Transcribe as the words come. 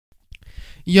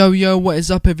Yo, what is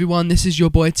up everyone? This is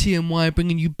your boy TMY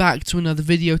bringing you back to another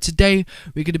video. Today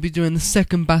we're going to be doing the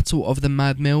second battle of the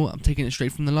Mad Mill. I'm taking it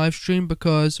straight from the live stream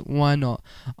because why not?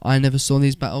 I never saw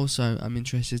these battles, so I'm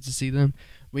interested to see them.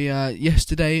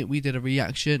 Yesterday we did a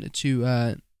reaction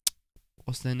to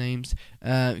what's their names?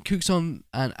 Cookson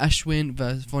and Ashwin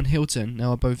versus Von Hilton.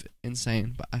 Now are both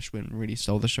insane, but Ashwin really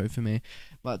stole the show for me.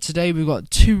 But today we've got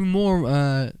two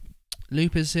more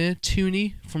loopers here,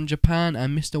 Toony from Japan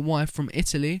and Mr. Y from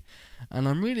Italy, and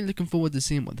I'm really looking forward to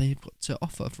seeing what they've got to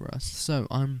offer for us. So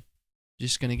I'm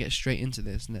just gonna get straight into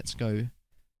this. Let's go.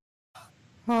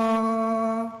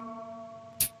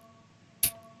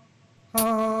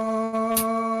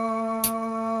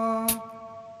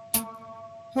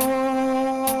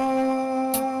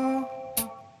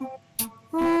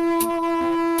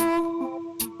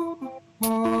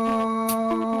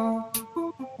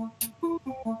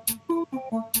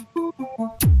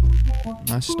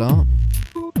 Nice start.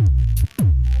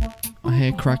 I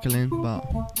hear crackling, but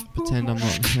pretend I'm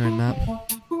not hearing that.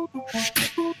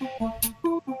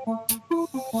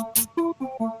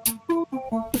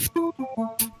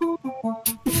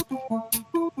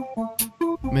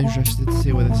 I'm interested to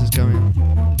see where this is going.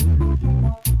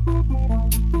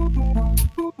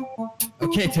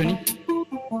 Okay, Toony.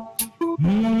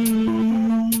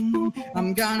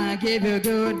 I'm gonna give you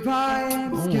good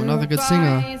vibes. Oh, another good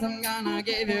singer. I'm gonna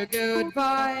give you good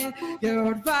vibes.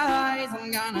 Good vibes.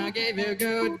 I'm gonna give you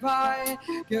good vibes.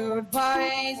 Good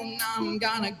vibes. And I'm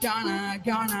gonna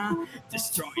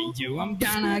destroy you. I'm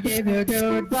gonna give you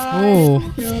good vibes. Oh.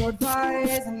 Good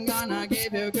vibes. I'm gonna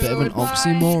give you good vibes. Bit of an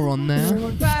oxymoron there.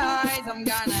 Good vibes. I'm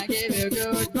gonna give you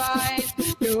good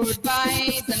vibes. Good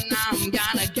vibes. And I'm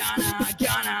gonna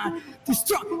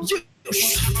destroy you.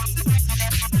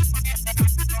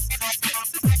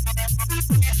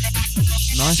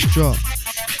 Nice drop.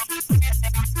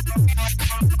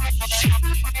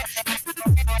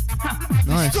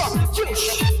 Nice.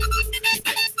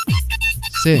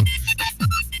 Sick.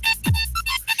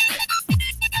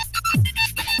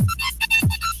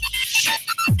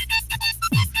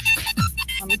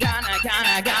 I'm gonna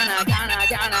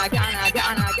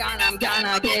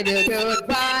give you good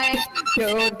vibes,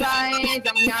 good vibes.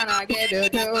 I'm gonna give you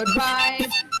good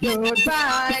vibes, good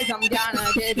vibes. I'm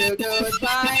gonna give you good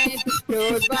vibes,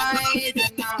 good vibes.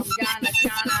 And I'm gonna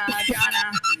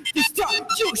destroy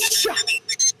you.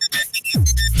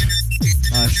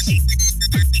 Nice.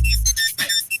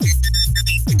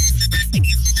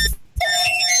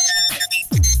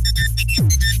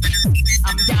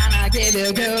 I'm gonna give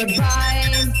you good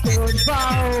vibes, good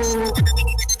vibes.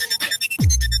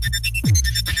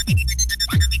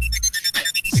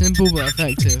 Simple but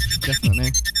effective,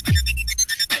 definitely.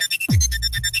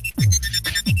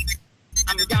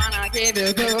 I'm gonna give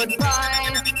you good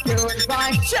vibes, good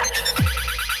vibes. Check.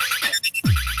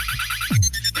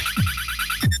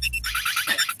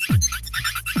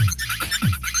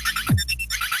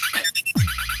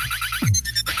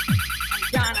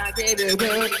 I'm gonna give you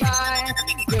good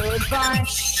vibes, good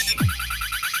vibes.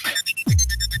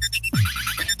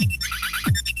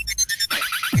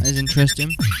 That is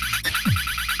interesting.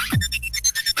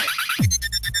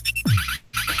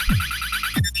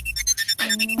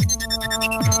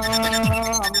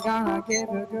 I'm gonna give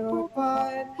you good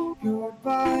vibes, good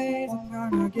vibes. I'm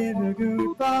gonna give you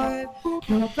good vibes,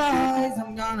 good vibes.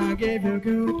 I'm gonna give you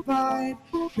good vibes,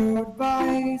 good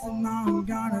vibes. And now I'm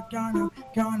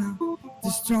gonna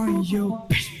destroy you.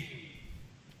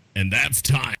 And that's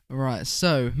time. Right,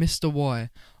 so Mr. Y,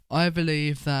 I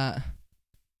believe that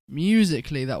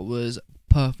musically that was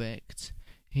perfect.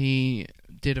 He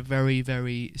did a very,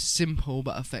 very simple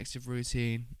but effective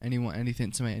routine.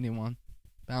 Anything to make anyone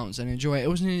bounce and enjoy it. It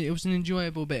was an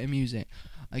enjoyable bit of music.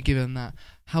 I give him that.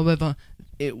 However,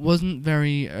 it wasn't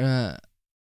very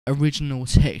original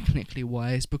technically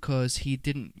wise because he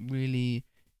didn't really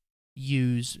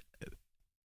use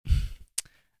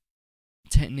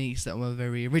techniques that were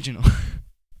very original.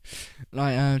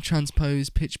 Like transpose,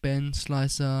 pitch bend,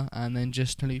 slicer, and then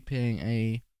just looping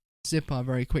a zipper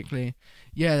very quickly.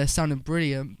 Yeah, they sounded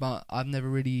brilliant, but I've never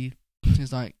really,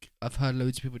 it's like I've heard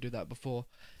loads of people do that before.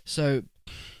 So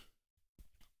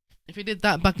if he did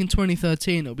that back in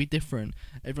 2013, it'll be different.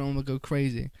 Everyone would go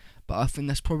crazy. But I think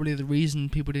that's probably the reason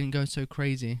people didn't go so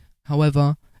crazy.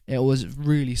 However, it was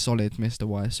really solid, Mr.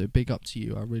 Y. So big up to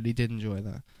you. I really did enjoy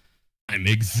that. I'm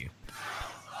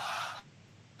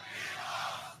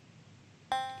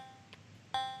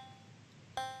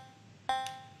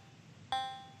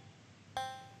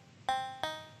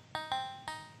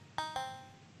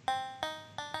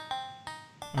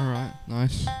Alright,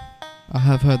 nice. I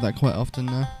have heard that quite often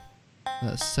now.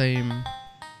 That same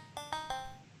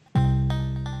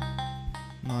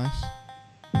Nice.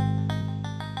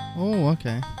 Oh,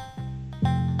 okay.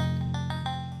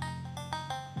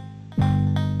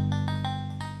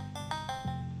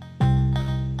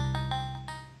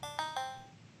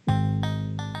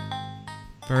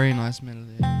 Very nice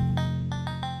melody.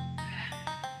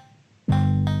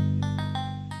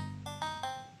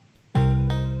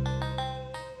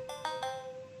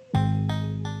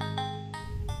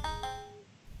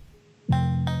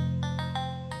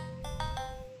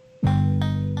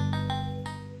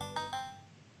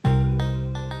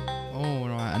 Oh,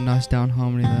 right, a nice down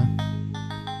harmony there.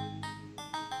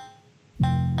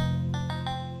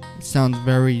 It sounds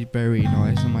very, very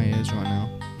nice in my ears right now.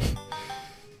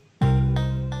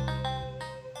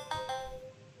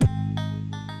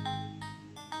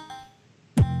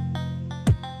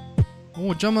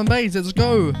 Oh, drum and bass, let's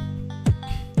go!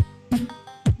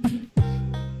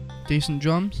 Decent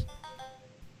drums.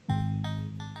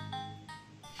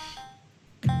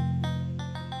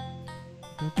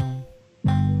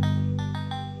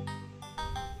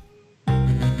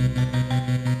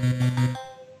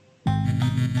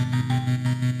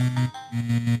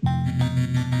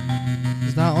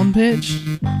 Is that on pitch?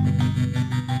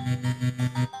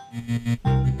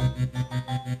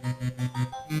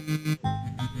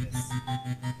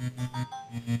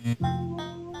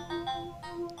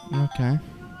 Okay.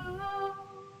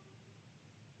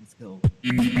 Let's go.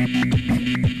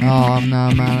 Oh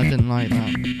no, man, I didn't like that.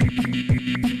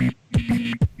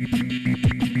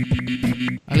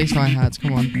 At least hi-hats,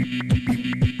 come on.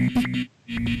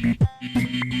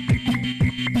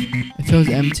 It feels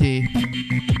empty.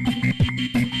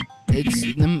 It's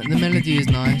the melody is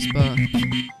nice, but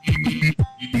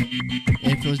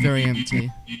it feels very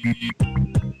empty.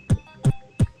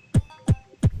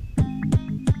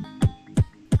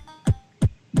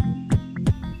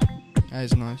 That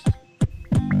is nice.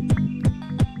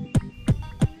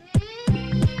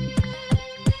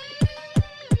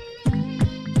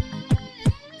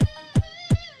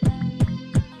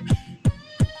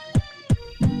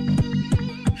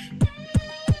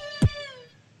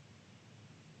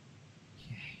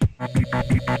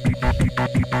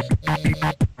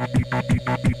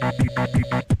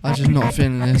 I'm just not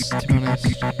feeling this, to be honest.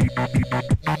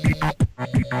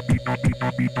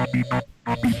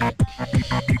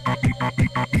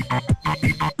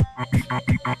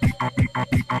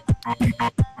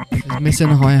 It's missing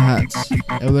hi-hats.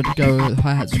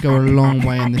 Hi-hats would go a long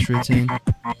way in this routine,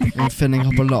 in filling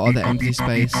up a lot of the empty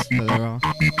space that there are.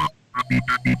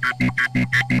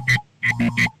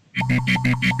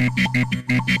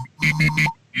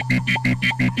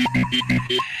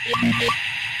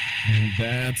 And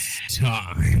that's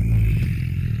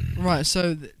time. Right,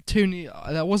 so Toony,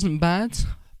 that wasn't bad,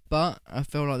 but I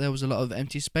feel like there was a lot of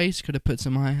empty space. Could have put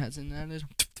some hi-hats in there.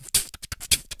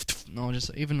 No,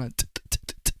 just even like,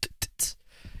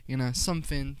 you know,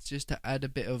 something just to add a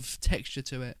bit of texture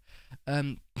to it.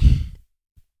 And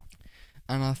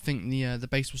I think the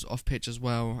bass was off pitch as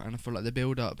well, and I feel like the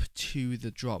build up to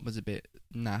the drop was a bit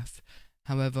naff.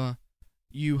 However,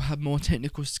 you have more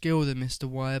technical skill than Mr.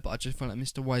 Y, but I just felt like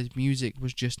Mr. Y's music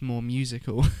was just more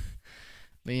musical.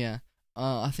 But yeah,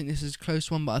 I think this is a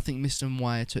close one, but I think Mr.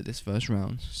 Y took this first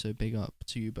round, so big up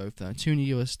to you both though. Toony,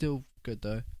 you are still good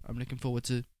though. I'm looking forward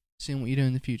to seeing what you do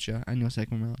in the future and your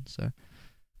second round. So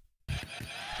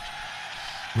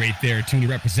Right there, Toony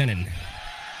representing.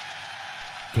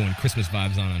 Going Christmas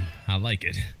vibes on him. I like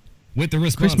it. With the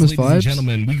response, Christmas ladies and vibes.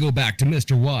 gentlemen, we go back to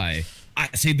Mr. Y. I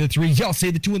say the 3, y'all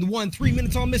say the 2 and the 1. 3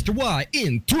 minutes on Mr. Y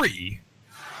in 3.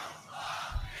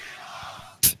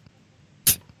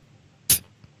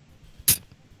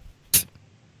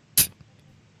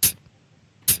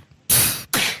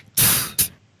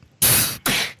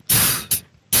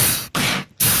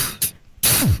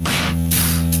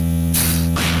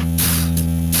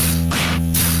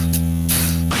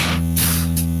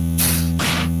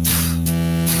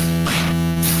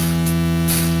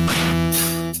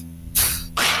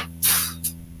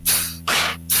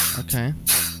 okay.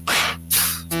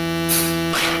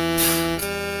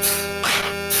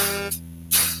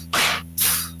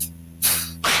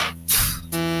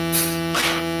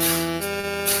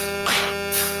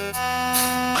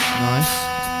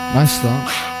 Nice start.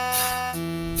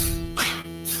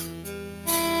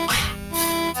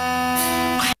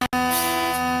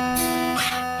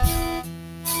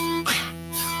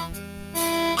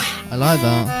 I like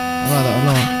that. I like that a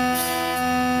lot.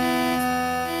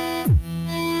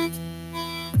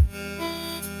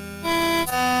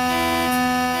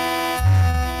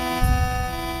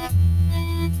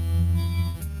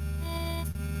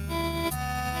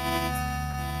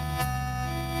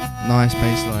 Nice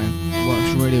bass line.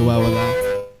 Works really well with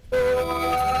that.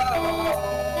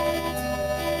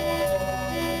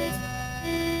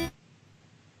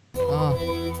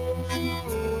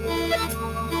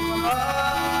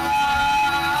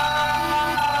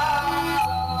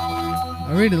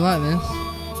 I really like this.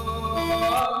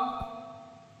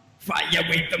 Fire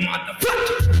with the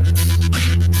motherfucker.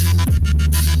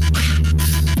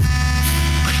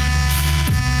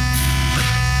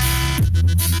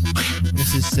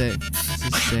 This is sick. This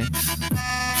is sick.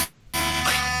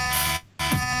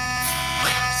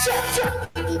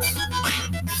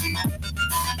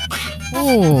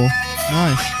 Oh,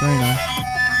 nice. Very nice.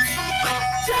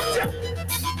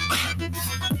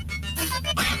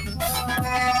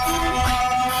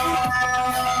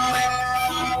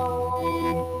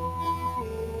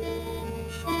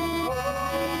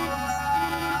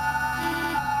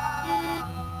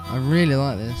 I really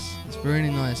like this. It's really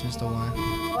nice, Mr. Y.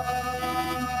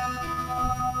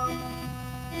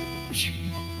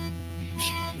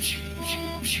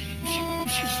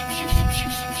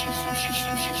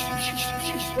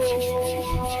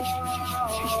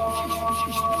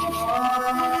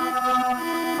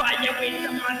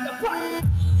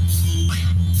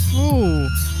 Oh.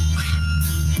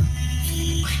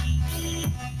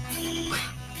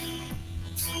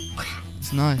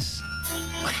 It's nice.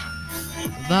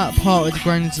 That part with the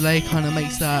grain and delay kind of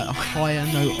makes that a higher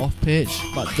note off pitch,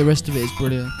 but the rest of it is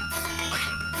brilliant.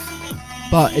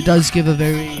 But it does give a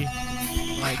very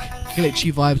like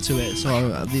glitchy vibe to it, so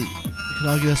you can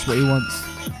argue that's what he wants.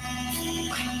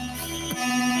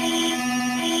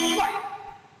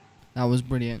 That was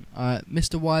brilliant.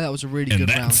 Mr. Y, that was a really good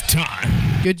round.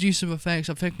 Time. Good use of effects.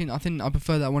 I think I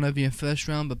prefer that one over your first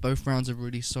round, but both rounds are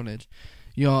really solid.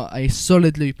 You're a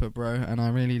solid looper, bro, and I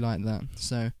really like that.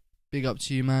 So big up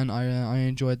to you, man. I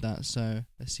enjoyed that. So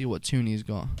let's see what Toony's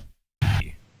got.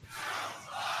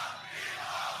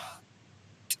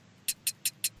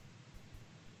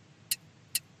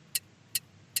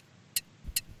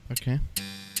 Okay.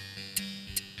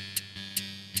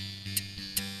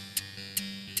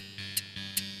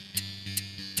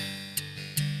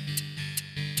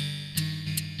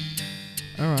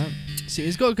 Alright. See,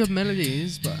 it's got good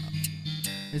melodies, but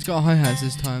it's got hi-hats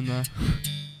this time, though.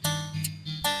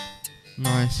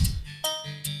 Nice.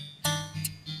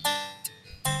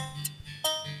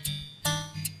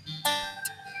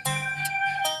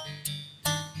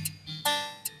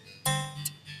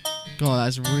 God,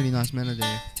 that's a really nice melody.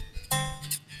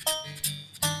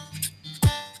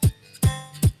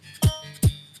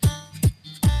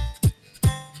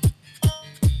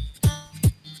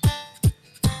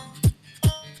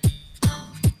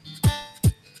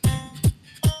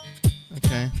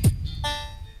 Okay.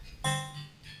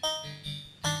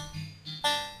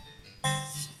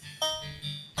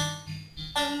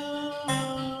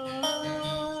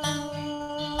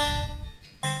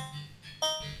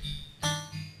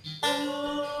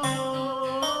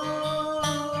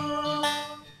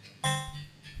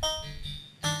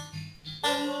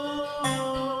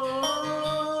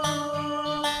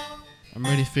 I'm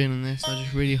really feeling this. I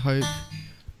just really hope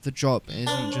the drop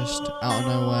isn't just out of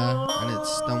nowhere and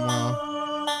it's done well.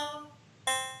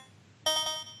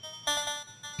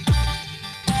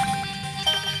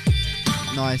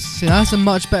 Nice. See, that's a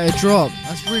much better drop.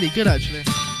 That's really good, actually.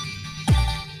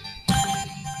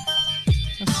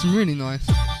 That's really nice.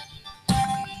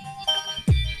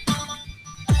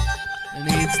 It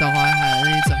needs the hi-hat. It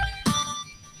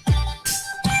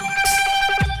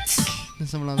needs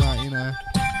something like that, you know.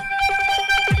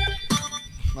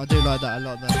 I do like that a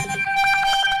lot, though.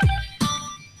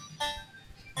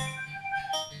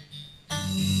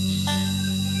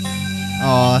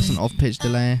 Oh, that's an off-pitch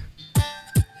delay.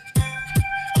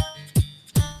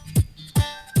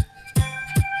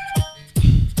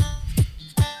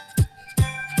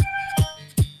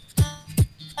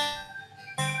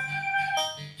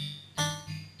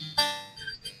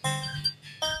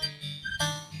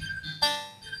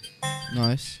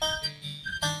 Nice.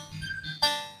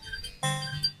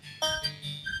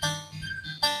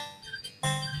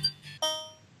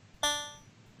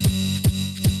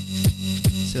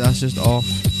 See, that's just off.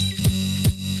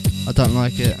 I don't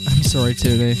like it. I'm sorry,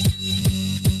 Toony.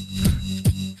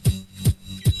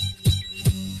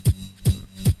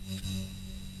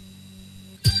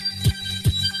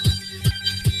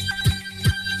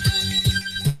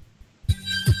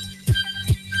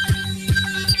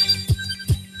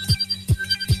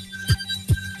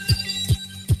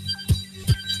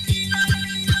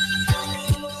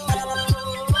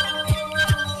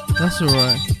 That's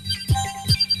alright.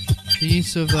 The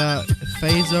use of a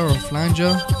phaser or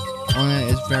flanger on it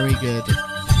is very good.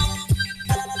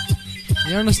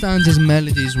 He understands his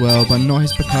melodies well, but not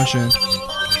his percussion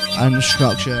and the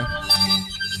structure.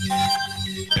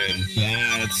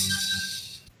 And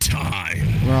that's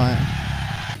time. Right.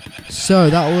 So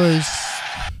that was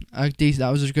a decent.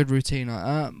 That was a good routine.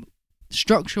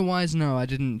 Structure-wise, no, I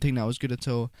didn't think that was good at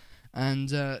all.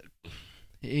 And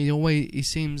he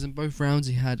seems in both rounds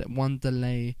he had one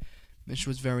delay, which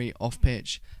was very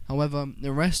off-pitch. However,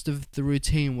 the rest of the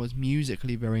routine was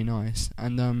musically very nice,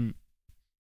 and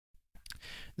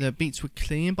the beats were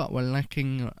clean but were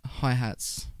lacking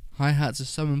hi-hats. Hi-hats are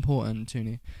so important,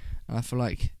 Toony. And I feel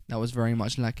like that was very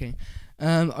much lacking.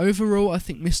 Overall, I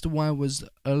think Mr. Y was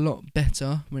a lot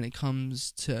better when it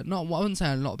comes to... I wouldn't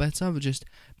say a lot better, but just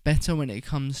better when it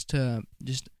comes to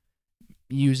just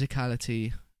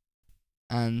musicality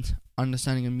and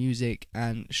understanding of music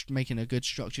and making a good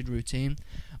structured routine.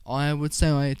 I would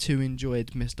say I too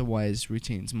enjoyed Mr. Y's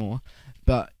routines more,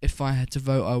 but if I had to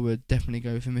vote, I would definitely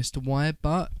go for Mr. Y.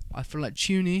 But I feel like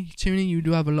Toony, you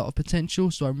do have a lot of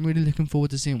potential, so I'm really looking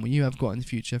forward to seeing what you have got in the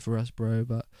future for us, bro.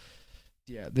 But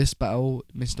yeah, this battle,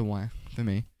 Mr. Y for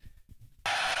me.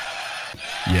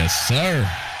 Yes, sir.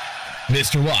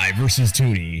 Mr. Y versus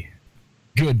Toony.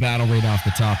 Good battle right off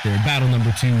the top there. Battle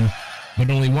number 2, but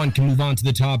only one can move on to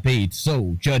the top 8.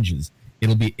 So, judges,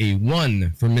 it'll be a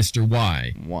 1 for Mr.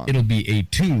 Y. 1. It'll be a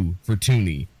 2 for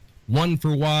Toony. 1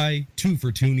 for Y, 2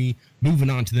 for Toony. Moving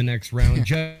on to the next round.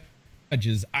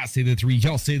 Judges, I say the 3,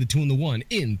 y'all say the 2 and the 1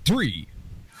 in 3.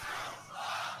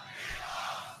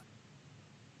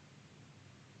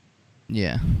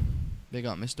 Yeah. Big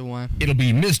up, Mr. Y. It'll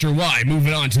be Mr. Y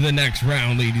moving on to the next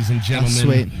round, ladies and gentlemen. That's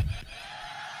sweet.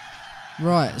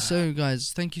 Right, so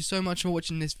guys, thank you so much for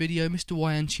watching this video. Mr.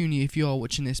 Y and Toony, if you are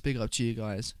watching this, big up to you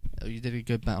guys. You did a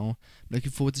good battle.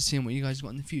 Looking forward to seeing what you guys got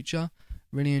in the future.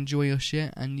 Really enjoy your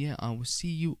shit, and yeah, I will see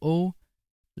you all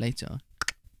later.